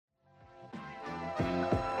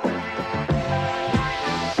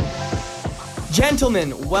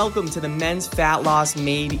Gentlemen, welcome to the Men's Fat Loss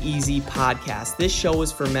Made Easy podcast. This show is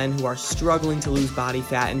for men who are struggling to lose body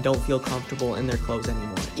fat and don't feel comfortable in their clothes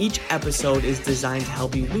anymore. Each episode is designed to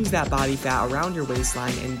help you lose that body fat around your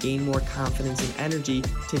waistline and gain more confidence and energy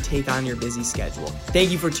to take on your busy schedule.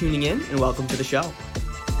 Thank you for tuning in and welcome to the show.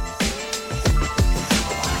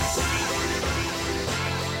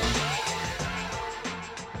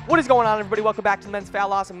 What is going on, everybody? Welcome back to the Men's Fat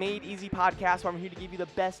Loss Made Easy podcast, where I'm here to give you the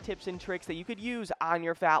best tips and tricks that you could use on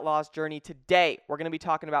your fat loss journey. Today, we're going to be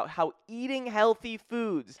talking about how eating healthy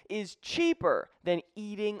foods is cheaper than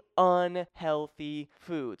eating unhealthy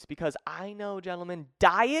foods. Because I know, gentlemen,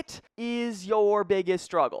 diet is your biggest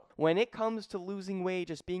struggle. When it comes to losing weight,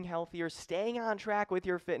 just being healthier, staying on track with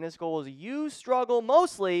your fitness goals, you struggle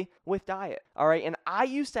mostly with diet, all right? And I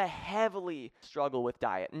used to heavily struggle with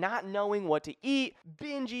diet, not knowing what to eat,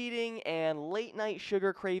 binge eating, and late night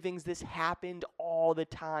sugar cravings. This happened all the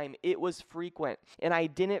time. It was frequent, and I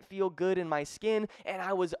didn't feel good in my skin, and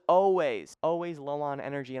I was always low on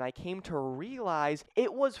energy. And I came to realize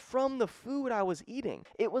it was from the food I was eating.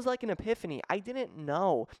 It was like an epiphany. I didn't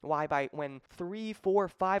know why when 3, 4,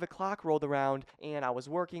 5 o'clock rolled around and I was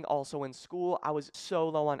working, also in school, I was so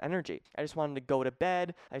low on energy. I just wanted to go to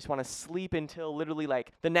bed. I just want to sleep until literally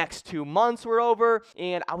like the next 2 months were over,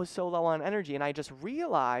 and I was so low on energy. And I just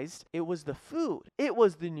realized it was the food. It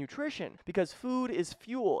was the nutrition, because food is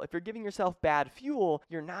fuel. If you're giving yourself bad fuel,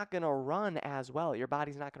 you're not going to run as well. Your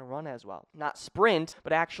body's not going to run as well. Not sprint,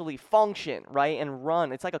 but actually function, right? And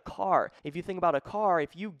run. It's like a car. If you think about a car,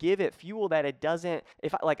 if you give it fuel that it doesn't,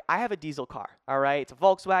 I have a diesel car, all right? It's a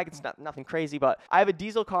Volkswagen. It's nothing crazy, but I have a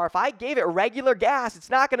diesel car. If I gave it regular gas, it's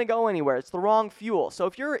not going to go anywhere. It's the wrong fuel. So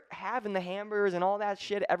if you're having the hamburgers and all that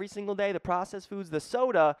shit every single day, the processed foods, the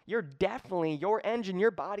soda, your engine,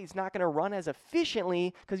 your body's not going to run as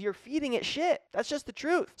efficiently because you're feeding it shit. That's just the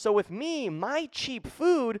truth. So with me, my cheap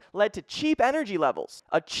food led to cheap energy levels,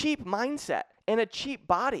 a cheap mindset, and a cheap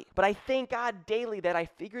body. But I thank God daily that I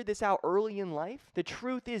figured this out early in life. The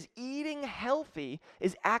truth is, eating healthy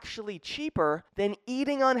is actually cheaper than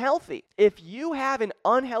eating unhealthy. If you have an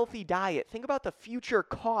unhealthy diet, think about the future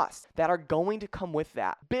costs that are going to come with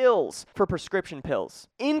that. Bills for prescription pills,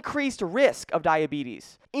 increased risk of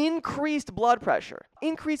diabetes, increased blood pressure,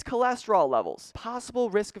 increased cholesterol levels,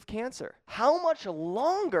 possible risk of cancer. How much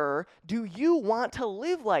longer do you want to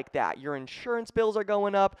live like that? Your insurance bills are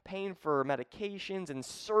going up, paying for medications and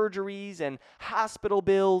surgeries and hospital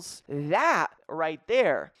bills. That right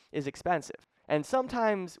there is expensive. And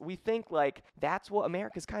sometimes we think like that's what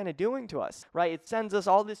America's kind of doing to us, right? It sends us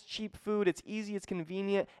all this cheap food. It's easy, it's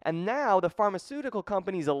convenient. And now the pharmaceutical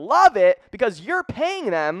companies love it because you're paying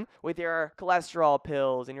them with your cholesterol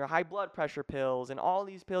pills and your high blood pressure pills and all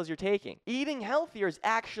these pills you're taking. Eating healthier is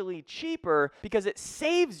actually cheaper because it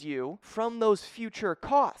saves you from those future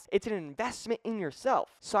costs. It's an investment in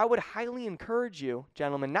yourself. So I would highly encourage you,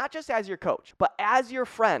 gentlemen, not just as your coach, but as your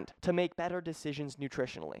friend, to make better decisions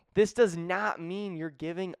nutritionally. This does not mean you're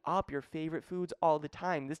giving up your favorite foods all the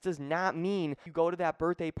time. This does not mean you go to that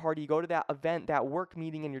birthday party, you go to that event, that work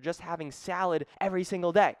meeting, and you're just having salad every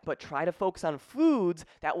single day. But try to focus on foods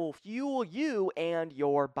that will fuel you and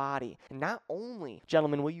your body. And not only,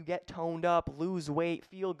 gentlemen, will you get toned up, lose weight,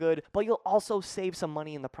 feel good, but you'll also save some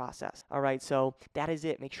money in the process. All right, so that is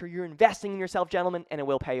it. Make sure you're investing in yourself, gentlemen, and it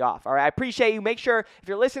will pay off. All right, I appreciate you. Make sure if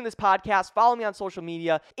you're listening to this podcast, follow me on social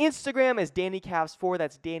media. Instagram is DannyCavs4.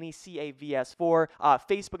 That's Danny CAVS4.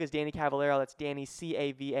 Facebook is Danny Cavallaro. That's Danny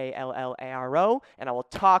Cavallaro. And I will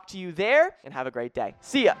talk to you there, and have a great day.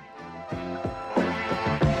 See ya.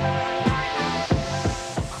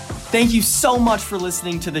 Thank you so much for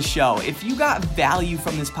listening to the show. If you got value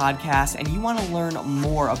from this podcast and you want to learn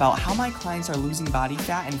more about how my clients are losing body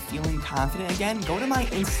fat and feeling confident again, go to my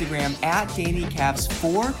Instagram at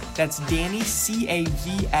DannyCavs4. That's Danny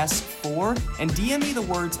CAVS4, and DM me the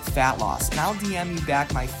words fat loss, and I'll DM you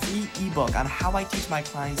back my free ebook on how I teach my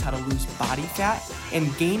clients how to lose body fat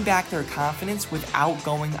and gain back their confidence without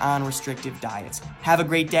going on restrictive diets. Have a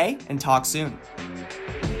great day and talk soon.